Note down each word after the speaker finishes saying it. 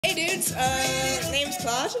Hey dudes, name's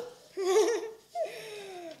Platte.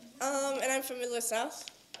 And I'm from Millard South.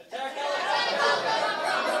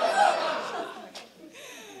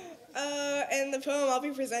 And the poem I'll be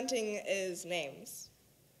presenting is Names.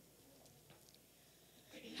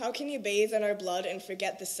 How can you bathe in our blood and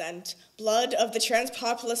forget the scent? Blood of the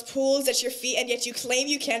transpopulous pools at your feet, and yet you claim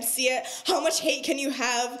you can't see it. How much hate can you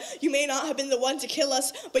have? You may not have been the one to kill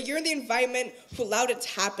us, but you're in the environment who allowed it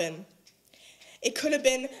to happen. It could have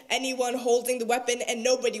been anyone holding the weapon and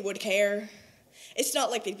nobody would care. It's not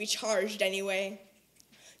like they'd be charged anyway.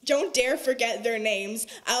 Don't dare forget their names.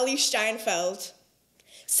 Ali Steinfeld,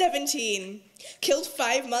 17, killed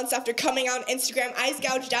 5 months after coming out on Instagram, eyes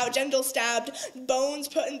gouged out, genital stabbed, bones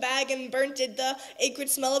put in bag and burnt. Did the acrid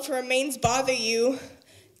smell of her remains bother you?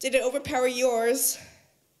 Did it overpower yours?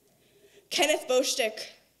 Kenneth Bostick,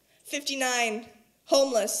 59,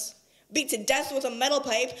 homeless, beat to death with a metal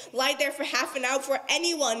pipe, lied there for half an hour before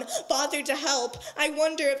anyone bothered to help. I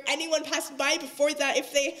wonder if anyone passed by before that,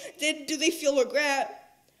 if they did, do they feel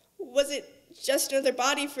regret? Was it just another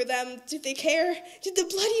body for them? Did they care? Did the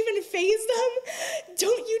blood even faze them?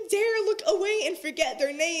 Don't you dare look away and forget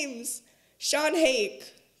their names. Sean Hake,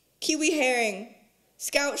 Kiwi Herring,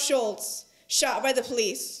 Scout Schultz, shot by the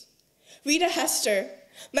police. Rita Hester,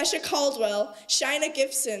 Mesha Caldwell, Shina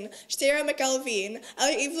Gibson, Sarah McElveen,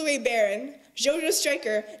 Ava Ray Barron, Jojo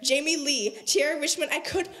Stryker, Jamie Lee, Tiara Richmond. I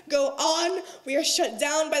could go on. We are shut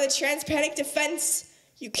down by the Trans-Panic Defense.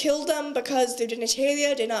 You killed them because their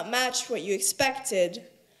genitalia did not match what you expected.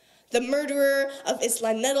 The murderer of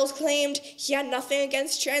Islam Nettles claimed he had nothing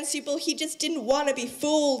against trans people, he just didn't want to be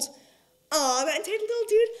fooled. Aw, that entitled little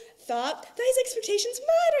dude thought that his expectations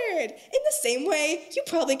mattered. In the same way, you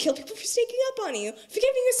probably kill people for sneaking up on you, for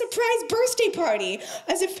giving you a surprise birthday party,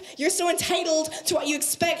 as if you're so entitled to what you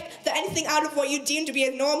expect that anything out of what you deem to be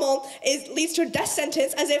normal leads to a death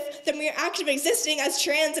sentence, as if the mere act of existing as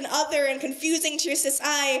trans and other and confusing to your cis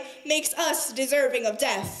eye makes us deserving of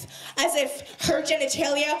death, as if her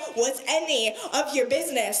genitalia was any of your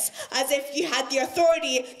business, as if you had the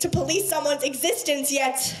authority to police someone's existence,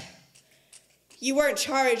 yet you weren't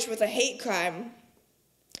charged with a hate crime.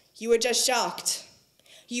 You were just shocked.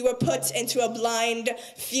 You were put into a blind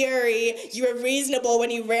fury. You were reasonable when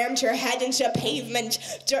you rammed her head into a pavement,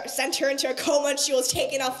 sent her into a coma, and she was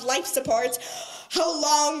taken off life support. How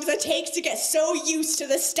long does it take to get so used to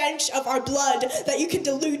the stench of our blood that you can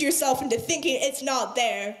delude yourself into thinking it's not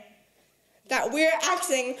there? That we're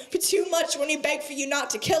asking for too much when we beg for you not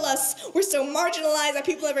to kill us. We're so marginalized that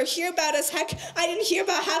people never hear about us. Heck, I didn't hear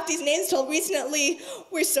about half these names till recently.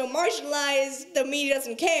 We're so marginalized, the media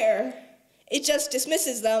doesn't care. It just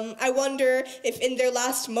dismisses them. I wonder if in their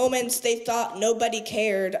last moments they thought nobody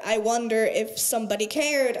cared. I wonder if somebody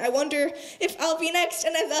cared. I wonder if I'll be next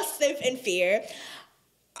and I thus live in fear.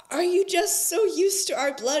 Are you just so used to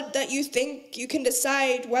our blood that you think you can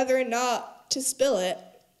decide whether or not to spill it?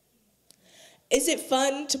 Is it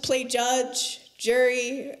fun to play judge,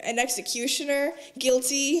 jury, and executioner?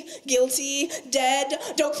 Guilty, guilty, dead.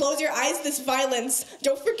 Don't close your eyes to this violence.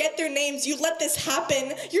 Don't forget their names. You let this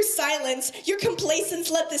happen. Your silence, your complacence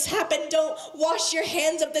let this happen. Don't wash your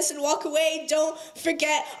hands of this and walk away. Don't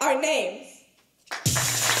forget our names.